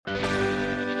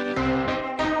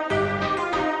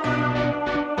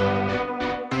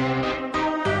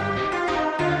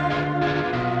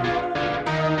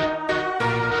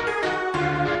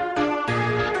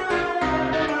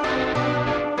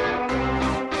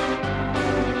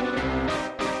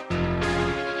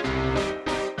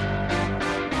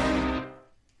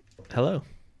Hello.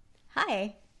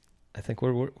 Hi. I think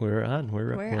we're on.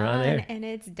 We're We're on on, air. and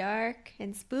it's dark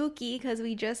and spooky because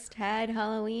we just had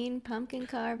Halloween pumpkin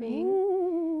carving.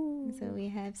 So Ooh. we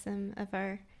have some of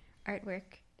our artwork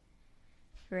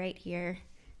right here.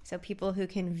 So people who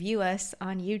can view us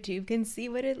on YouTube can see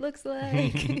what it looks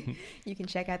like. You can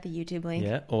check out the YouTube link.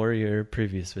 Yeah, or your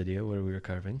previous video where we were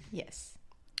carving. Yes.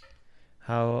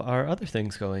 How are other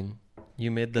things going?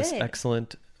 You made this Good.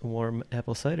 excellent warm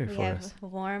apple cider We for have us.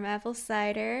 warm apple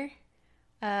cider.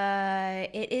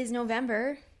 It is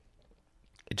November.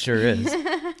 It sure is.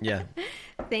 Yeah.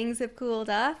 Things have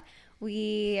cooled off.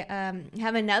 We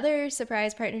have another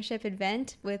surprise partnership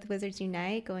event with Wizards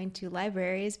Unite going to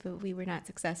libraries, but we were not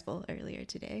successful earlier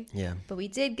today. Yeah. But we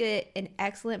did get an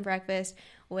excellent breakfast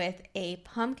with a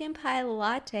pumpkin pie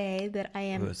latte that I It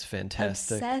am was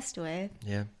fantastic. obsessed with.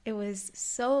 Yeah, It was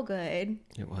so good.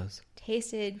 it was.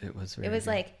 Tasted, It was very it was good.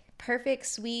 like perfect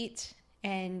sweet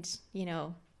and,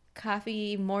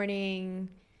 coffee morning,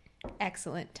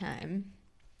 excellent time.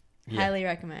 Yeah. Highly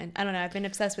recommend. I don't know. I've been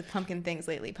obsessed with pumpkin things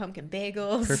lately. Pumpkin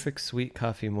bagels. Perfect sweet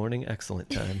coffee morning, excellent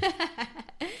time.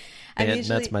 I'm Band,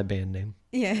 usually, that's my band name.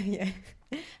 yeah, yeah.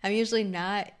 I'm usually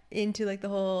not into like the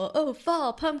whole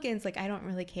fall pumpkins. Like I don't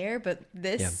really care. But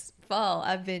this fall,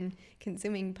 I've been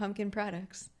consuming pumpkin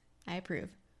products. I approve.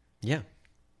 Yeah.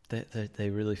 They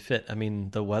really fit. I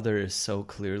mean, the weather is so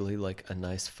clearly like a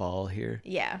nice fall here.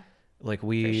 Yeah. Like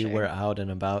we sure. were out and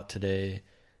about today,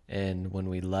 and when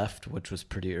we left, which was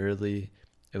pretty early,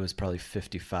 it was probably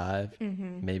 55,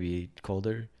 maybe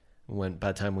colder. When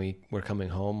by the time we were coming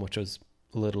home, which was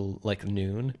a little like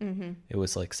noon, it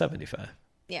was like 75.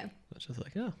 Yeah. Which is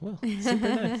like, oh well, super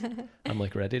nice. I'm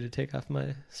like ready to take off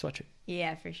my sweatshirt.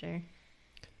 Yeah, for sure.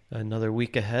 Another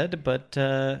week ahead, but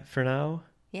for now,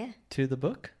 Yeah. to the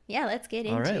book. Yeah. Let's get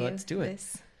into All right, let's do it.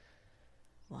 this.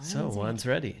 So one's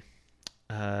ready.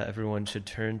 Everyone should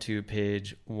turn to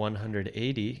page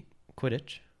 180,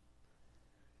 Quidditch.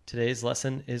 Today's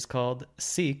lesson is called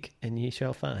Seek and Ye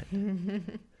Shall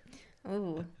Find.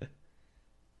 Ooh.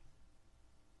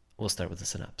 We'll start with the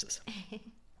synopsis.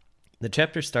 The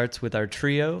chapter starts with our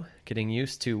trio getting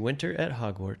used to winter at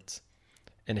Hogwarts,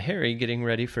 and Harry getting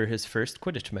ready for his first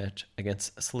Quidditch match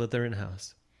against Slytherin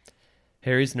House.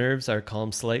 Harry's nerves are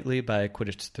calmed slightly by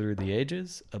Quidditch Through the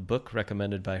Ages, a book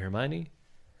recommended by Hermione,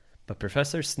 but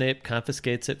Professor Snape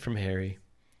confiscates it from Harry.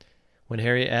 When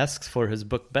Harry asks for his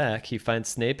book back, he finds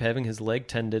Snape having his leg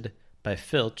tended by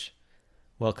Filch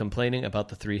while complaining about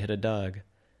the three-headed dog.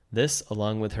 This,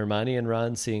 along with Hermione and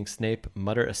Ron seeing Snape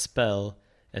mutter a spell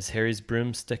as Harry's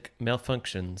broomstick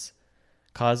malfunctions,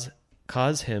 cause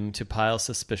him to pile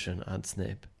suspicion on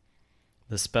Snape.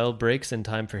 The spell breaks in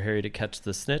time for Harry to catch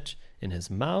the snitch in his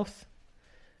mouth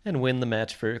and win the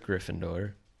match for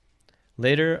Gryffindor.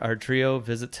 Later, our trio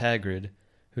visits Hagrid,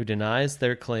 who denies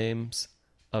their claims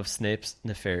of Snape's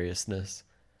nefariousness,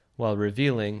 while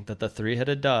revealing that the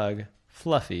three-headed dog,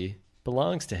 Fluffy,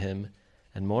 belongs to him,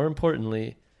 and more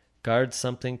importantly, guards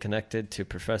something connected to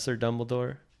Professor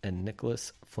Dumbledore and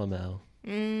Nicholas Flamel.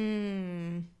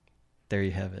 There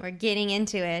you have it. We're getting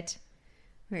into it.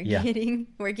 We're Yeah.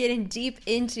 getting deep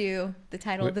into the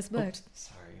title of this book. Oops,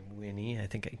 sorry, Winnie. I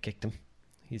think I kicked him.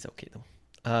 He's okay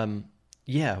though.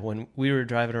 Yeah, when we were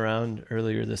driving around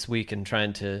earlier this week and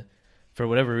trying to, for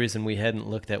whatever reason, we hadn't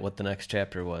looked at what the next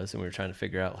chapter was, and we were trying to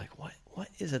figure out like what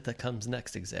is it that comes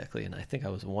next exactly. And I think I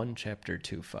was one chapter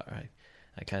too far.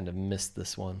 I kind of missed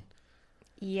this one.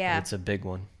 Yeah. It's a big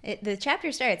one. The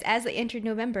chapter starts, as they entered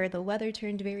November, the weather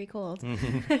turned very cold.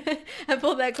 I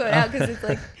pulled that quote out because it's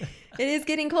like, it is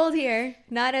getting cold here.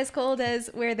 Not as cold as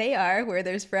where they are, where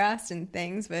there's frost and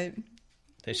things, but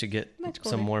They should get Much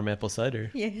some colder. warm apple cider.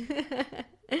 yeah.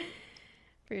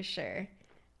 For sure.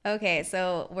 Okay,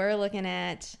 so we're looking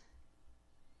at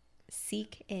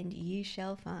Seek and Ye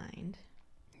Shall Find.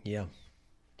 Yeah.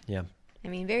 Yeah. I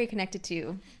mean, very connected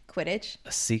to Quidditch.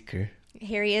 A seeker.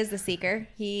 Harry is the seeker.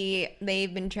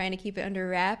 They've been trying to keep it under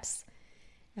wraps,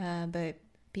 but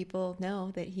people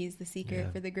know that he's the seeker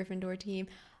Yeah. for the Gryffindor team.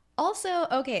 Also,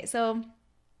 okay, so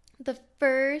the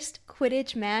first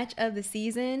Quidditch match of the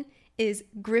season is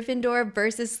Gryffindor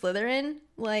versus Slytherin.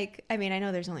 Like, I mean, I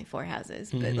know there's only 4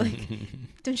 houses, but like,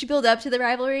 don't you build up to the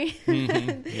rivalry?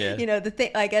 Yeah. You know,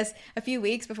 I guess a few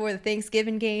weeks before the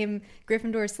Thanksgiving game,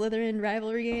 Gryffindor Slytherin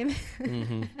rivalry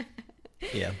game.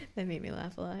 Yeah. That made me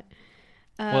laugh a lot.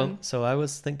 Well, so I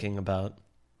was thinking about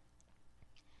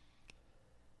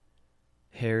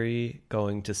Harry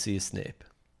going to see Snape.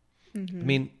 I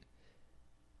mean,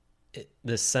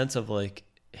 this sense of like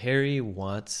Harry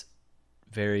wants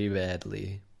very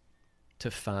badly to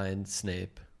find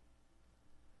Snape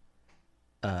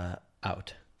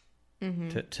out.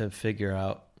 to figure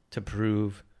out, to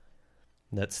prove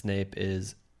that Snape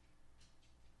is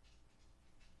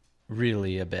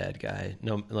really a bad guy.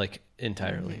 No, like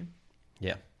entirely.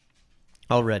 Yeah.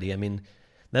 Already, I mean,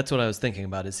 that's what I was thinking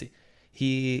about. Is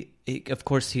he of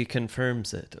course he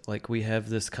confirms it. Like we have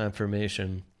this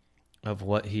confirmation of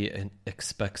what he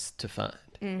expects to find,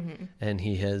 and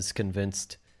he has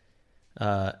convinced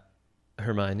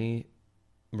Hermione.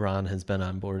 Ron has been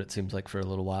on board, it seems like, for a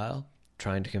little while,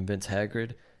 trying to convince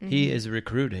Hagrid. He is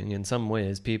recruiting, in some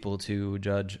ways, people to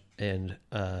judge and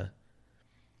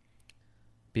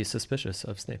be suspicious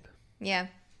of Snape. Yeah.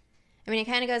 I mean, it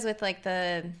kind of goes with like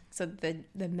the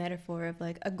metaphor of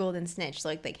like a golden snitch. So,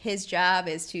 like his job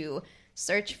is to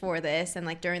search for this, and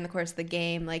like during the course of the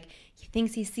game, like he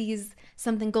thinks he sees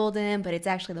something golden, but it's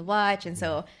actually the watch. And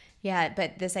so, yeah,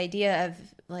 but this idea of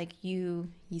like you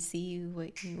see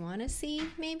what you want to see,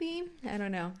 maybe, I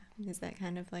don't know. Is that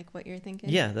kind of like what you're thinking?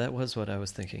 Yeah, that was what I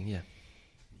was thinking. Yeah.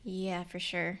 Yeah, for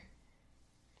sure.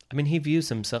 I mean, he views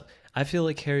himself. I feel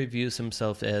like Harry views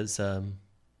himself as I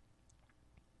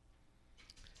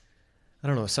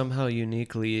don't know, somehow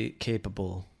uniquely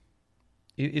capable.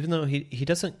 Even though he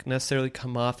doesn't necessarily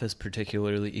come off as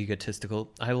particularly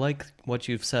egotistical. I like what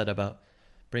you've said about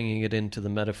bringing it into the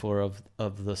metaphor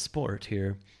of the sport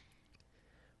here,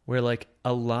 where like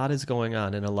a lot is going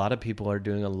on and a lot of people are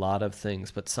doing a lot of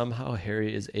things, but somehow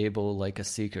Harry is able, like a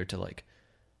seeker, to like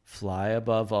fly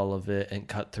above all of it and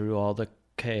cut through all the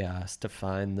chaos to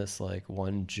find this like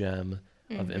one gem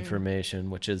of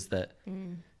information, which is that,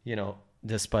 you know,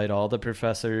 despite all the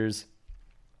professors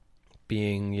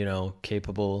being, you know,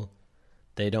 capable,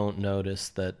 they don't notice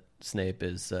that Snape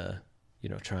is, you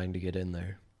know, trying to get in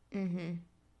there.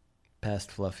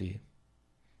 Past Fluffy,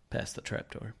 past the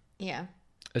trapdoor. Yeah.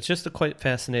 It's just a quite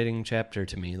fascinating chapter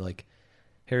to me. Like,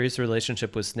 Harry's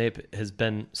relationship with Snape has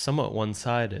been somewhat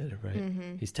one-sided,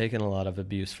 right? He's taken a lot of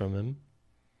abuse from him.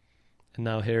 And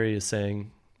now Harry is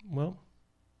saying, well,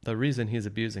 the reason he's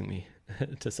abusing me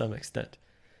to some extent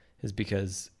is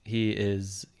because he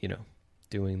is, you know,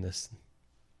 doing this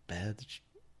bad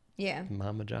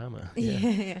mama jama.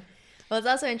 Yeah. Well, it's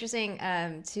also interesting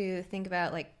to think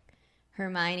about like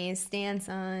Hermione's stance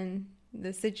on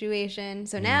the situation.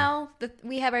 So now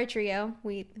we have our trio.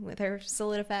 With her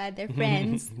solidified, they're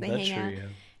friends. They hang out.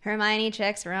 Hermione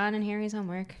checks Ron and Harry's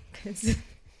homework because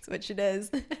that's what she does.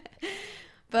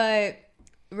 But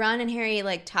Ron and Harry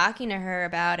like talking to her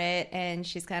about it, and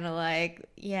she's kind of like,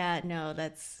 yeah, no,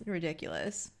 that's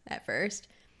ridiculous at first.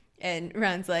 And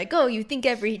Ron's like, oh, you think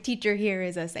every teacher here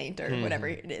is a saint, or whatever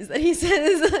it is that he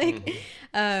says. Like,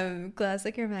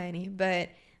 classic Hermione. But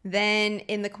then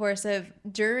in the course of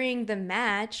during the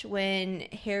match, when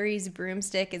Harry's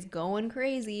broomstick is going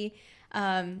crazy,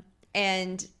 and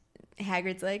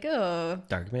Hagrid's like, oh,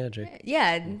 dark magic.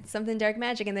 Yeah, something dark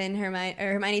magic. And then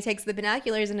Hermione takes the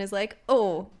binoculars and is like,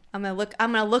 oh, I'm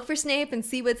gonna look for Snape and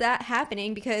see what's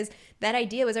happening, because that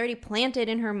idea was already planted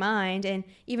in her mind. And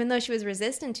even though she was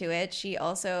resistant to it, she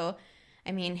also,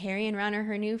 I mean, Harry and Ron are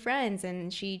her new friends,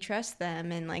 and she trusts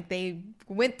them, and like they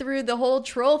went through the whole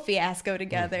troll fiasco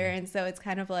together. And so it's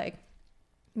kind of like,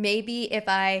 maybe if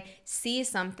I see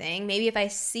something, maybe if I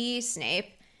see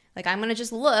Snape, like I'm gonna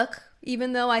just look,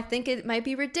 even though I think it might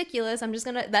be ridiculous.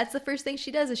 That's the first thing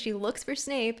she does, is she looks for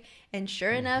Snape, and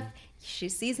sure enough, she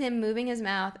sees him moving his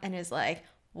mouth and is like,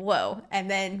 whoa. And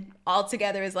then all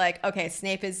together is like, okay,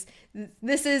 Snape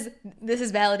this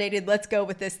is validated. Let's go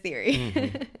with this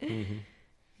theory.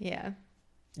 Yeah.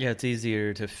 Yeah, it's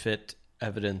easier to fit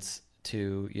evidence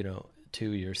to, you know,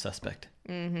 to your suspect.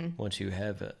 Once you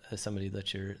have somebody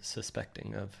that you're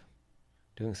suspecting of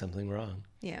doing something wrong.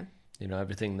 Yeah. You know,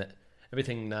 everything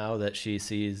now that she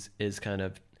sees is kind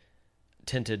of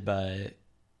tinted by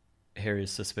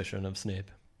Harry's suspicion of Snape.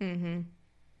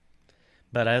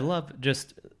 But I love,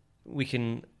 just, we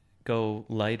can go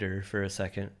lighter for a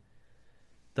second.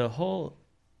 The whole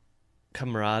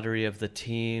camaraderie of the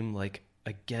team, like,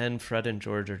 again, Fred and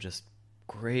George are just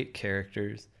great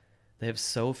characters. They have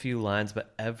so few lines,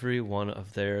 but every one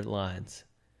of their lines,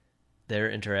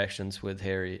 their interactions with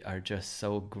Harry are just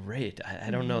so great. I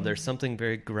don't know. There's something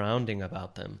very grounding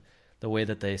about them. The way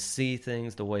that they see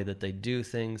things, the way that they do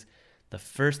things. The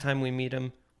first time we meet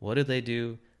them, what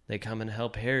do? They come and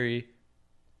help Harry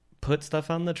put stuff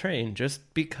on the train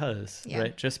just because,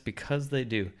 right? Just because they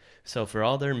do. So for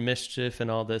all their mischief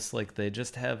and all this, like, they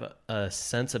just have a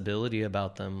sensibility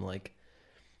about them. Like,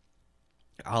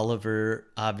 Oliver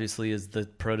obviously is the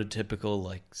prototypical,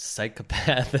 like,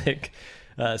 psychopathic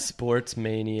sports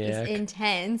maniac. He's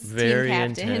intense. Very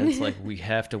intense. Like, we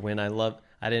have to win.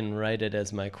 I didn't write it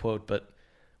as my quote, but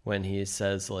when he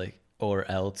says, like, or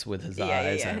else with his Yeah,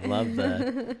 eyes. yeah. I love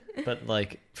that. But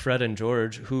like Fred and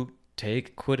George, who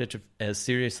take Quidditch as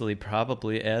seriously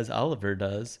probably as Oliver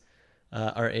does,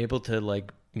 are able to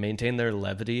like maintain their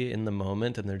levity in the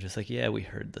moment, and they're just like, yeah, we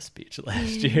heard the speech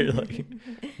last year. Like,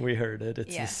 we heard it.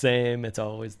 It's Yeah. the same. It's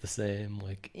always the same.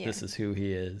 Like, Yeah. this is who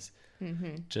he is.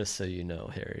 Mm-hmm. Just so you know,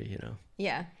 Harry, you know.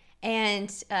 Yeah. And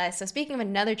so speaking of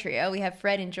another trio, we have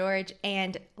Fred and George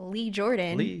and Lee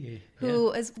Jordan, Lee,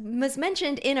 who was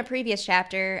mentioned in a previous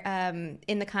chapter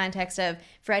in the context of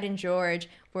Fred and George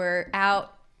were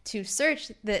out to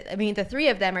search the three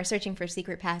of them are searching for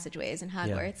secret passageways in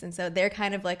Hogwarts. And so they're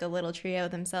kind of like a little trio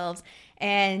themselves.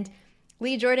 And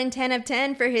Lee Jordan, 10 of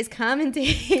 10 for his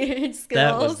commentator skills.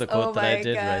 That was the quote that my I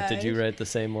did write. Did you gosh. write the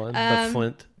same one?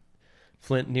 The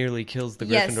Flint nearly kills the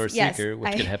Gryffindor yes, Seeker,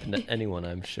 which could happen to anyone,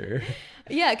 I'm sure.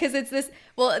 Yeah, because it's this.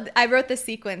 Well, I wrote the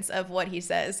sequence of what he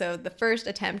says. So the first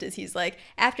attempt is he's like,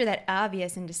 after that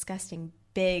obvious and disgusting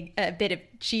bit of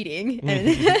cheating,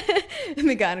 and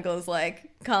McGonagall's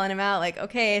like calling him out, like,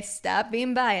 okay, stop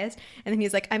being biased. And then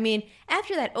he's like, I mean,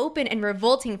 after that open and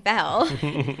revolting foul,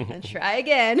 try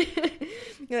again.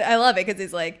 I love it because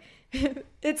it's like,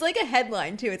 it's like a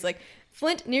headline too. It's like,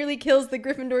 Flint nearly kills the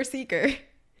Gryffindor Seeker.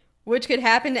 Which could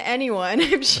happen to anyone,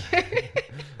 I'm sure.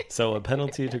 So a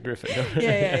penalty to Gryffindor.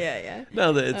 Yeah.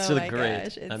 No, it's Oh my great.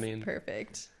 gosh, it's I mean,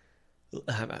 perfect.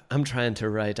 I'm trying to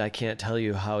write. I can't tell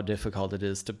you how difficult it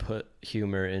is to put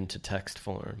humor into text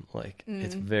form. Like,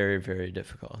 it's very, very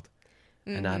difficult.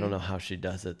 And I don't know how she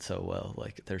does it so well.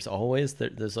 Like, there's always,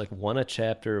 there's like one a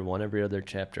chapter, one every other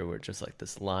chapter where it's just like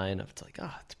this line of, it's like,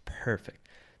 it's perfect.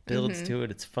 Builds to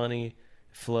it. It's funny.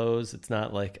 Flows. It's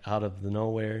not like out of the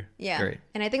nowhere. Yeah. Great.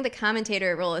 And I think the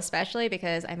commentator role especially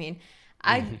because, I mean,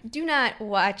 I do not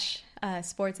watch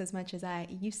sports as much as I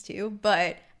used to,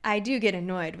 but I do get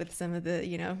annoyed with some of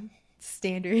the,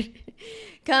 standard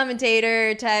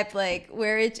commentator type, like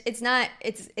where it's not,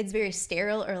 it's very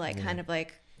sterile or like kind of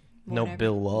like No whatever.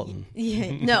 Bill Walton.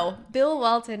 Yeah, no, Bill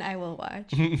Walton I will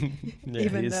watch.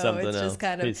 Even he's though something it's else. just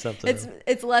kind of He's something it's else.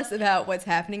 it's less about what's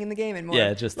happening in the game and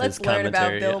more Just let's his learn about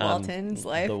commentary Bill on Walton's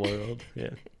life. the world.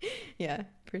 Yeah. Yeah,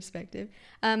 perspective.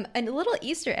 A little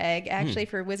Easter egg actually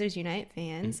for Wizards Unite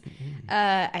fans.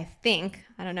 I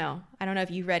don't know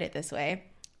if you read it this way,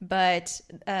 but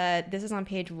this is on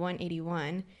page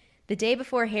 181. The day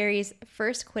before Harry's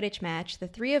first Quidditch match, the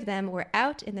three of them were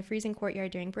out in the freezing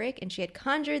courtyard during break, and she had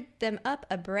conjured them up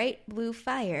a bright blue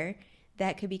fire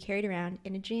that could be carried around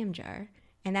in a jam jar.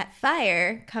 And that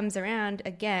fire comes around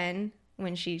again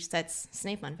when she sets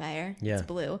Snape on fire. Yeah. It's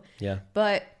blue. Yeah.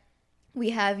 But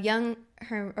we have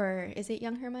is it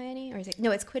young Hermione? Or is it,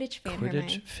 no, it's Quidditch fan Quidditch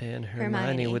Hermione. fan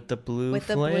Hermione with the blue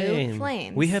flame. Blue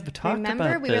flames. We have talked Remember,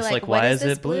 about we this. were like, why what is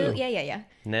this it blue? Yeah.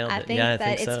 Nailed I it. think I that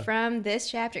think it's so. from this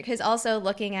chapter, because also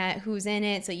looking at who's in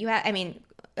it. So you have,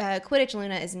 Quidditch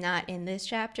Luna is not in this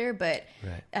chapter, but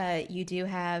you do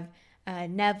have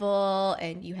Neville,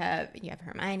 and you have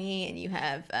Hermione, and you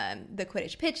have the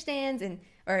Quidditch pitch stands,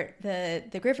 or the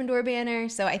Gryffindor banner.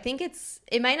 So I think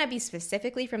it might not be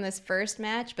specifically from this first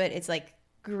match, but it's like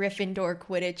Gryffindor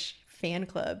Quidditch fan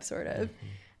club sort of.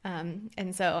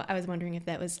 And so I was wondering if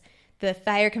that was the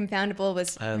fire confoundable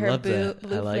was I her love blue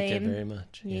that. I like flame. it very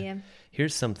much. Yeah.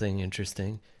 Here's something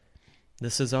interesting.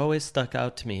 This has always stuck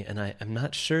out to me, and I'm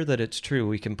not sure that it's true.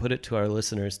 We can put it to our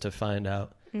listeners to find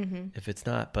out if it's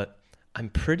not, but I'm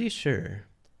pretty sure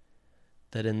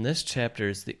that in this chapter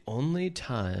is the only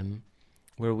time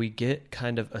where we get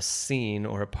kind of a scene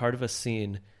or a part of a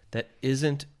scene that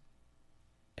isn't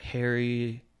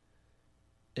Harry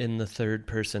in the third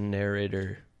person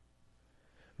narrator,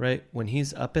 right? When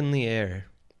he's up in the air,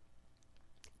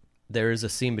 there is a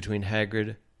scene between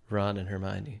Hagrid, Ron, and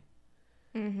Hermione,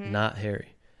 not Harry.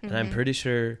 And I'm pretty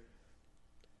sure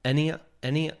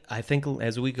I think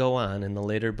as we go on in the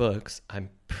later books,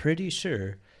 I'm pretty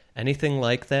sure anything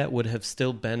like that would have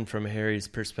still been from Harry's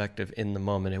perspective in the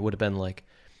moment. It would have been like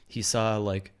he saw,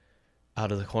 like,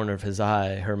 out of the corner of his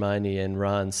eye, Hermione and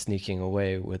Ron sneaking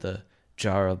away with a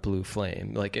jar of blue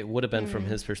flame. Like, it would have been from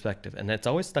his perspective. And it's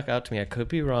always stuck out to me. I could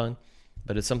be wrong,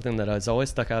 but it's something that has always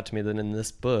stuck out to me, that in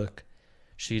this book,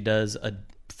 she does,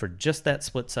 for just that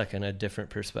split second, a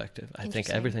different perspective. I think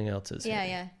everything else is Harry.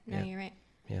 Yeah. No, you're right.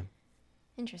 Yeah.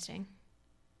 Interesting.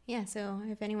 Yeah, so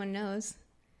if anyone knows,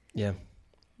 Yeah.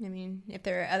 I mean, if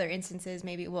there are other instances,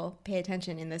 maybe we'll pay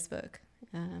attention in this book.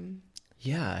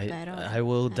 Yeah, I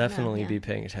will definitely yeah. be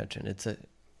paying attention. It's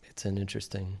an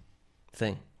interesting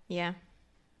thing. Yeah,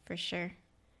 for sure.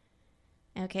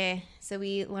 Okay, so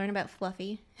we learn about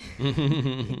Fluffy.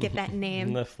 Get that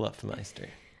name. The Fluffmeister.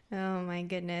 Oh my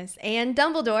goodness. And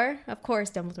Dumbledore. Of course,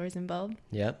 Dumbledore's involved.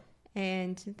 Yep.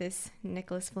 And this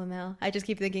Nicholas Flamel. I just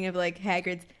keep thinking of like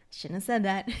Hagrid's, shouldn't have said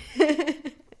that.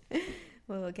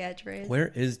 Little catchphrase. Where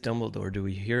is Dumbledore? Do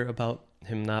we hear about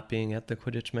him not being at the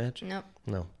Quidditch match? Nope.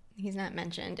 No. He's not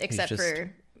mentioned, except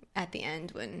for at the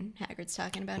end when Hagrid's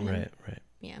talking about him. Right.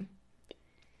 Yeah.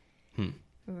 Hmm.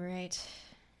 Right.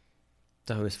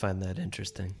 I always find that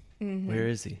interesting. Mm-hmm. Where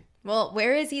is he? Well,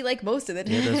 where is he like most of the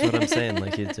time? Yeah, that's what I'm saying.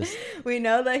 Like he's just... We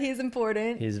know that he's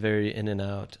important. He's very in and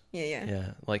out. Yeah.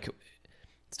 Yeah. Like,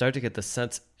 start to get the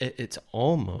sense, it's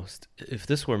almost, if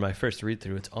this were my first read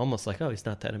through, it's almost like, oh, he's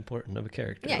not that important of a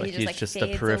character. Yeah, like he's just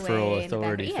fades a peripheral away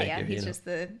authority figure. Yeah, he's just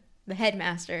the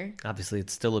headmaster. Obviously,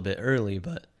 it's still a bit early,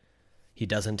 but he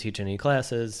doesn't teach any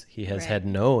classes. He has Right. had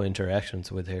no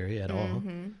interactions with Harry at all.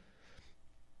 Mm-hmm.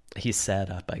 He sat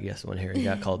up, I guess, when Harry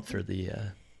got called for the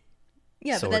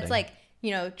Yeah, sorting. but that's like,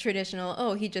 traditional,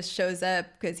 oh, he just shows up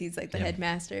because he's like the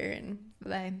headmaster and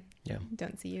I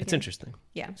don't see you It's again. interesting.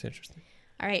 Yeah. It's interesting.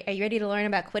 All right, are you ready to learn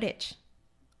about Quidditch?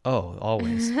 Oh,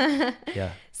 always.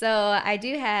 Yeah. So I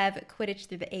do have Quidditch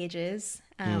Through the Ages,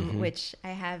 which I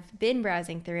have been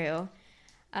browsing through.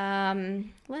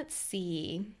 Let's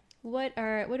see. What do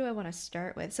I want to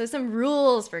start with? So some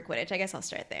rules for Quidditch. I guess I'll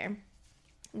start there.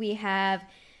 We have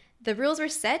the rules were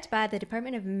set by the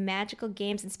Department of Magical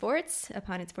Games and Sports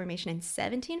upon its formation in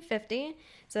 1750.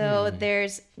 So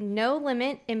there's no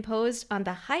limit imposed on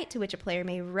the height to which a player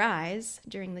may rise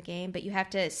during the game, but you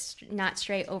have to not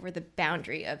stray over the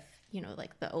boundary of,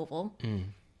 like the oval,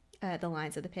 the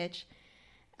lines of the pitch.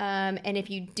 And if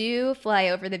you do fly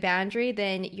over the boundary,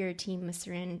 then your team must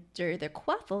surrender the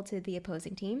quaffle to the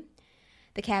opposing team.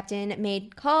 The captain may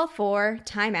call for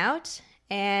timeout,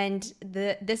 and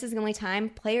this is the only time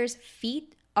players'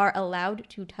 feet are allowed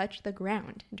to touch the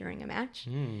ground during a match.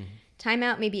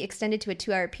 Timeout may be extended to a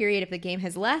 2-hour period if the game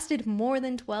has lasted more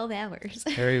than 12 hours.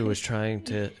 Harry was trying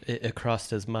to, it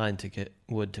crossed his mind to get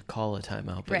Wood to call a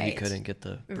timeout, but he Right. couldn't get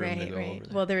the broom to go over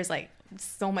there. Well, there was like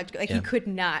so much, he could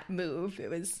not move. It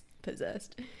was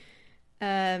possessed.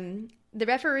 The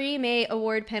referee may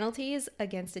award penalties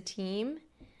against a team.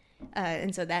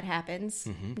 And so that happens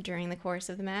during the course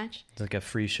of the match. It's like a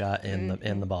free shot and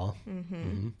the ball.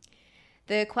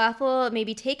 The quaffle may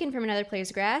be taken from another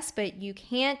player's grasp, but you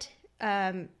can't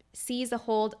seize a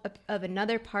hold of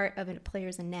another part of a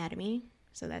player's anatomy.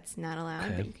 So that's not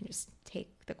allowed, but you can just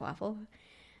take the quaffle.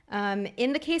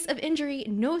 In the case of injury,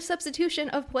 no substitution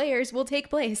of players will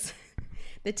take place.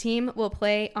 The team will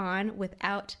play on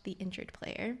without the injured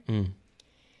player.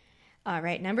 All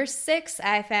right, number 6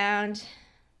 I found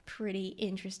pretty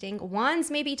interesting.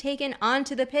 Wands may be taken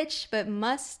onto the pitch, but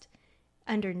must,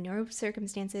 under no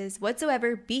circumstances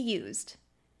whatsoever, be used.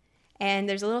 And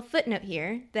there's a little footnote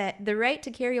here that the right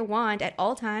to carry a wand at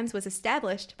all times was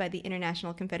established by the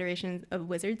International Confederation of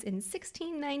Wizards in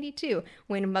 1692,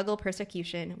 when Muggle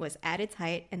persecution was at its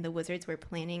height and the wizards were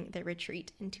planning their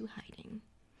retreat into hiding.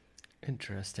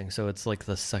 Interesting. So it's like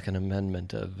the Second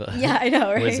Amendment of I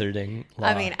know, right? wizarding law.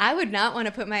 I mean, I would not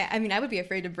want to I would be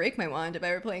afraid to break my wand if I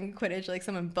were playing Quidditch, like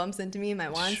someone bumps into me and my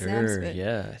wand snaps. But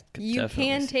yeah. you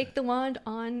can take the wand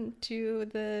onto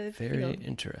the Very field.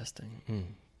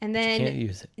 interesting. And then you can't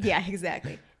use it. Yeah,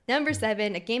 exactly. Number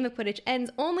 7, a game of Quidditch ends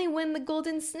only when the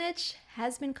golden snitch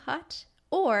has been caught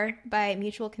or by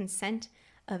mutual consent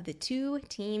of the 2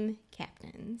 team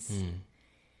captains.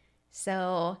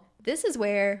 So this is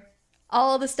where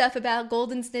all the stuff about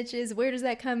golden snitches, where does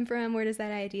that come from? Where does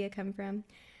that idea come from?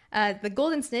 The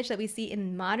golden snitch that we see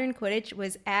in modern Quidditch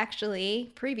was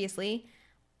actually, previously,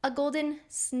 a golden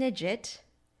snidget,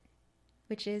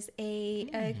 which is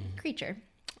a creature.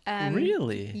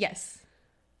 Really? Yes.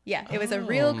 Yeah, it was a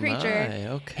real creature. My,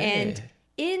 okay. And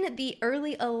in the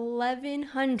early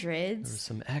 1100s, There was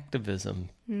some activism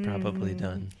probably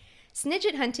done.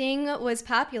 snidget hunting was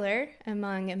popular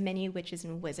among many witches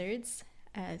and wizards.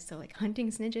 So like hunting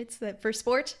snidgets for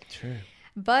sport. Sure.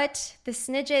 But the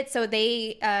snidget, so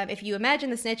they, if you imagine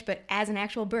the snitch, but as an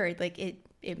actual bird, like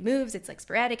it moves, it's like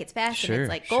sporadic, it's fast, and it's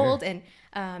like gold.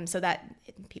 And so that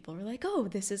people were like, oh,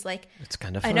 this is like It's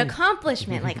kind of an fun.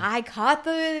 accomplishment. Like I caught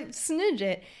the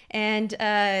snidget. And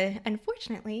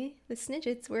unfortunately, the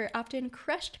snidgets were often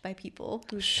crushed by people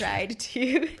who tried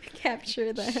to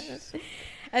capture them.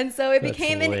 And so it That's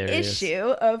became hilarious. an issue,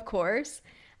 of course.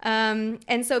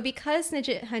 And so because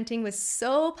snidget hunting was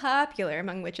so popular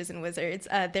among witches and wizards,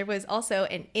 there was also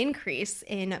an increase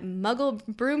in Muggle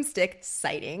broomstick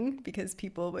sighting because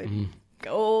people would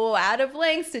go out of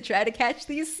lengths to try to catch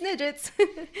these snidgets.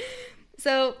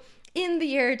 So in the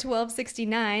year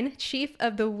 1269, chief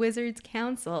of the Wizards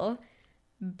Council,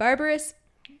 Barbarous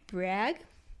Bragg,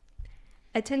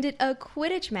 attended a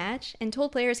Quidditch match and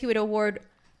told players he would award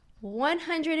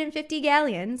 150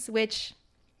 galleons, which,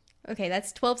 okay,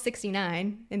 that's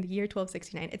 1269 in the year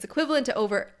 1269. It's equivalent to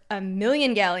over 1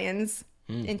 million galleons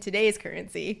in today's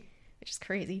currency, which is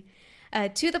crazy.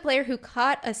 To the player who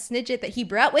caught a Snidget that he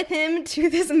brought with him to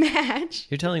this match.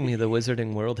 You're telling me the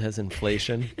wizarding world has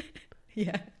inflation?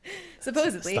 Yeah,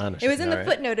 supposedly. Astonishing. It was in the All right.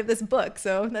 footnote of this book,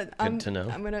 so that I'm to know.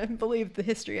 I'm gonna believe the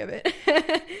history of it.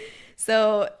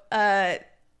 So,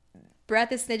 brought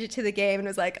this Snidget to the game and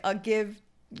was like, "I'll give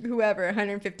whoever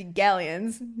 150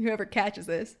 galleons, whoever catches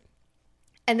this."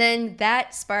 And then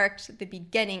that sparked the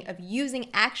beginning of using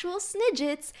actual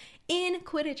Snidgets in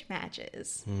Quidditch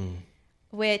matches.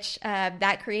 Which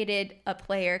that created a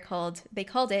player they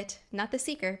called it, not the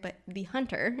Seeker, but the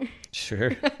Hunter.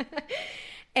 Sure.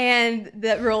 And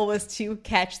the role was to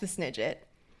catch the Snidget.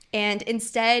 And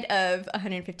instead of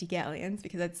 150 galleons,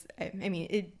 because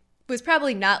it was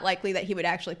probably not likely that he would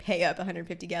actually pay up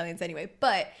 150 galleons anyway,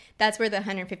 but that's where the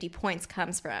 150 points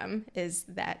comes from, is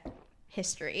that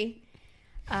history.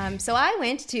 So I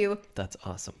went to That's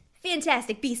awesome.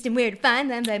 Fantastic Beast and Where to Find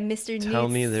Them by Mr. Tell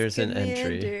Newt me there's an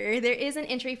Scamander. entry. There is an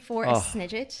entry for a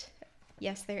Snidget.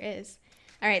 Yes, there is.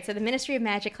 All right, so the Ministry of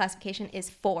Magic classification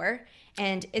is 4,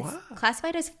 and it's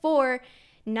classified as 4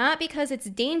 not because it's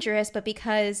dangerous, but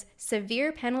because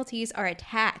severe penalties are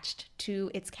attached to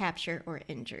its capture or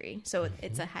injury. So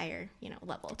it's a higher,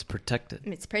 level. It's protected.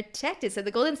 It's protected. So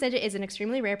the golden Snidget is an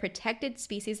extremely rare protected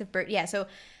species of bird. Yeah, so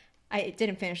I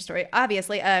didn't finish the story.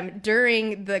 Obviously,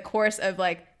 during the course of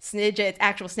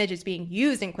actual Snidgets being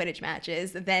used in Quidditch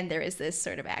matches, then there is this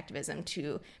sort of activism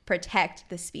to protect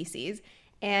the species.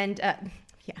 And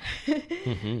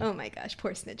oh my gosh,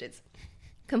 poor Snidgets.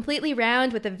 Completely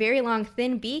round with a very long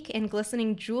thin beak and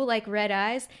glistening jewel-like red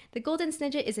eyes, the golden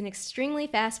Snidget is an extremely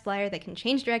fast flyer that can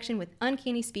change direction with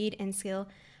uncanny speed and skill,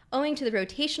 owing to the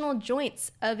rotational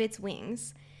joints of its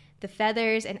wings. The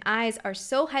feathers and eyes are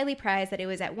so highly prized that it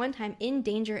was at one time in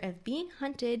danger of being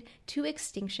hunted to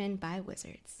extinction by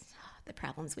wizards. The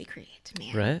problems we create,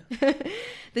 man. Right?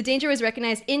 The danger was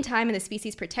recognized in time and the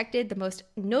species protected, the most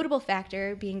notable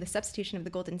factor being the substitution of the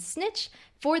golden snitch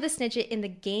for the Snidget in the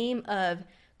game of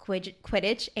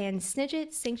Quidditch, and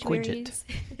Snidget sanctuaries.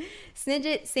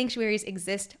 Snidget sanctuaries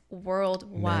exist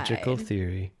worldwide. Magical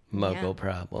theory, muggle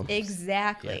problem.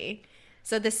 Exactly. Yeah.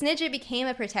 So the Snidget became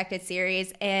a protected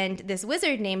series, and this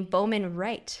wizard named Bowman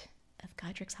Wright of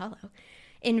Godric's Hollow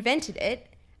invented it.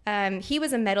 He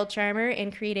was a metal charmer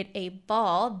and created a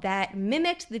ball that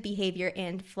mimicked the behavior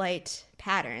and flight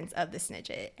patterns of the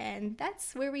Snidget. And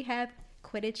that's where we have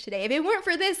Quidditch today. If it weren't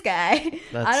for this guy,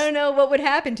 I don't know what would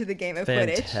happen to the game of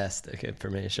Quidditch. Fantastic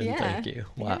information. Yeah. Thank you.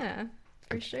 Wow. Yeah,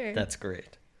 for sure. That's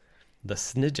great. The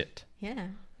Snidget. Yeah,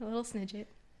 a little Snidget.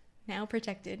 Now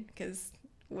protected, because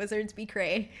wizards be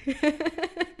cray.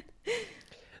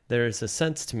 There is a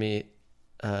sense to me,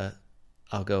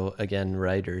 I'll go again,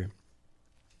 writer.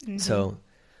 Mm-hmm. So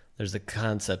there's a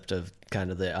concept of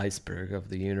kind of the iceberg of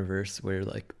the universe where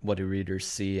what do readers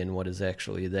see and what is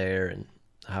actually there and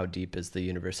how deep is the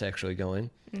universe actually going.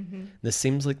 Mm-hmm. This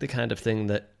seems like the kind of thing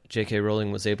that J.K.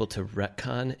 Rowling was able to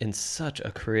retcon in such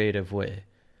a creative way.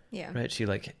 Yeah. Right? She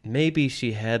maybe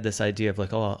she had this idea of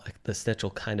the snitch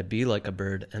will kind of be like a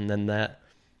bird, and then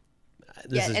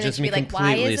this is just me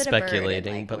completely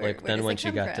speculating, but then when she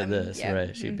got to this,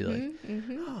 right, she'd be like,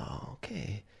 oh,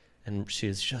 okay. And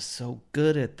she's just so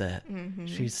good at that. Mm-hmm.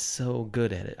 She's so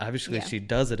good at it. Obviously, she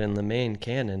does it in the main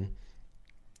canon,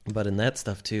 but in that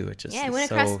stuff too, it just it went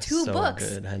across two books.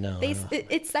 Good. I know.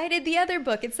 It cited the other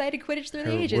book. It cited Quidditch Through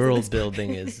the Ages. World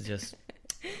building is just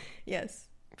yes,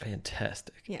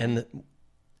 fantastic, yeah. and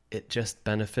it just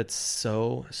benefits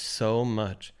so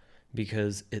much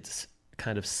because it's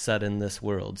kind of set in this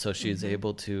world. So she's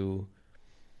able to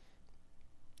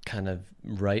kind of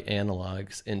write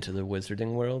analogs into the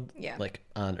wizarding world,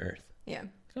 on Earth. Yeah.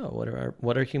 Oh,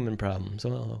 what are human problems?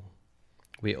 Well,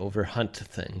 we overhunt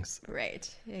things.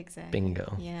 Right. Exactly.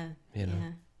 Bingo. Yeah. You know?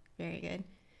 Yeah. Very good.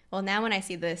 Well, now when I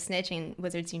see the snitch in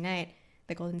Wizards Unite,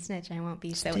 the golden snitch, I won't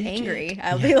be so angry.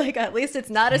 I'll be like, at least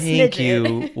it's not a snitch. Thank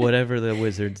you, whatever the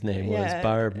wizard's name was,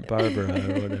 Barbara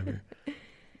or whatever.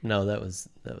 No, that was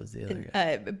the other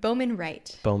guy. Bowman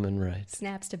Wright. Bowman Wright.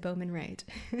 Snaps to Bowman Wright.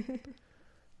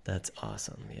 That's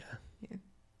awesome.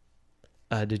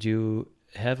 Yeah. Did you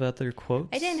have other quotes?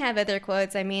 I didn't have other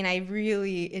quotes. I mean, I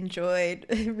really enjoyed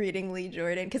reading Lee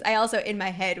Jordan because I also, in my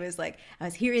head, was I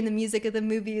was hearing the music of the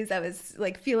movies. I was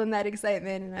feeling that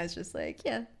excitement, and I was just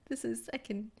yeah, this is.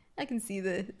 I can see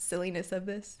the silliness of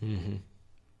this. Mm-hmm.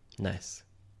 Nice.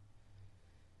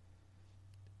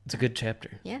 It's a good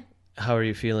chapter. Yeah. How are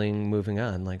you feeling moving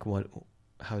on?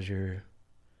 How's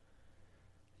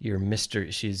your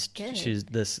mystery. She's Good.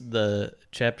 the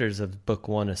chapters of book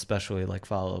 1 especially like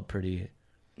follow a pretty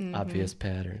obvious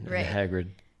pattern. And Right. Hagrid.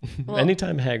 Well-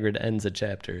 Anytime Hagrid ends a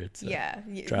chapter, it's Yeah,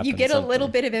 you dropping get a little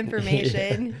something. bit of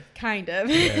information, kind of.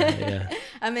 yeah.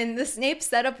 I mean, the Snape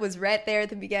setup was right there at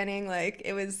the beginning. Like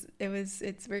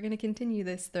we're gonna continue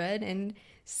this thread and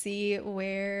see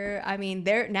where. I mean,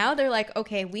 they're like,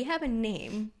 okay, we have a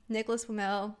name, Nicholas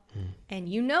Flamel, and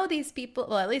you know these people.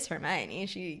 Well, at least Hermione,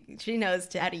 she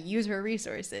knows how to use her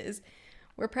resources.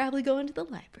 We're probably going to the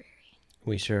library.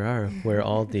 We sure are, where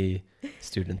all the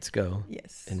students go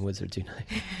Yes. in Wizards Unite.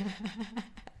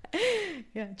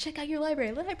 Yeah. Check out your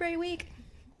library. Library week.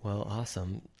 Well,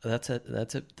 awesome. That's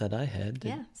it that I had.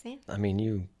 Yeah. Same. I mean,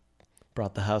 you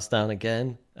brought the house down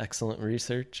again. Excellent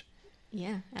research.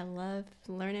 Yeah, I love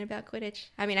learning about Quidditch.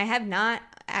 I mean, I have not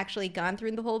actually gone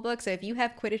through the whole book, so if you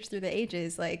have Quidditch through the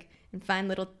ages, like, and find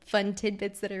little fun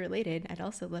tidbits that are related, I'd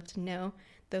also love to know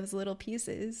those little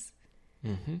pieces.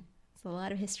 Mm-hmm. There's a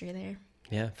lot of history there.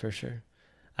 Yeah, for sure.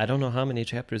 I don't know how many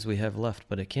chapters we have left,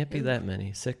 but it can't be Ooh. that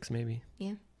many. 6, maybe?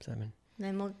 Yeah. 7.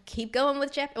 Then we'll keep going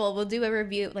with we'll do a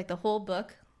review, like the whole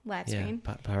book, live Yeah, stream.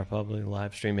 probably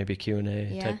live stream, maybe Q&A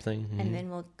Yeah. type thing. Mhm. And then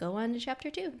we'll go on to chapter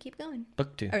 2. Keep going.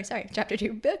 Book 2. Or, sorry, chapter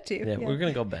 2, book 2. Yeah, we're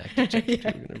going to go back to chapter 2.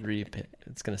 We're going to repick.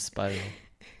 It's going to spiral.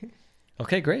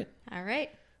 Okay, great. All right.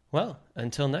 Well,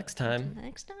 until next time,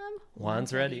 Next time.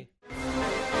 Juan's ready.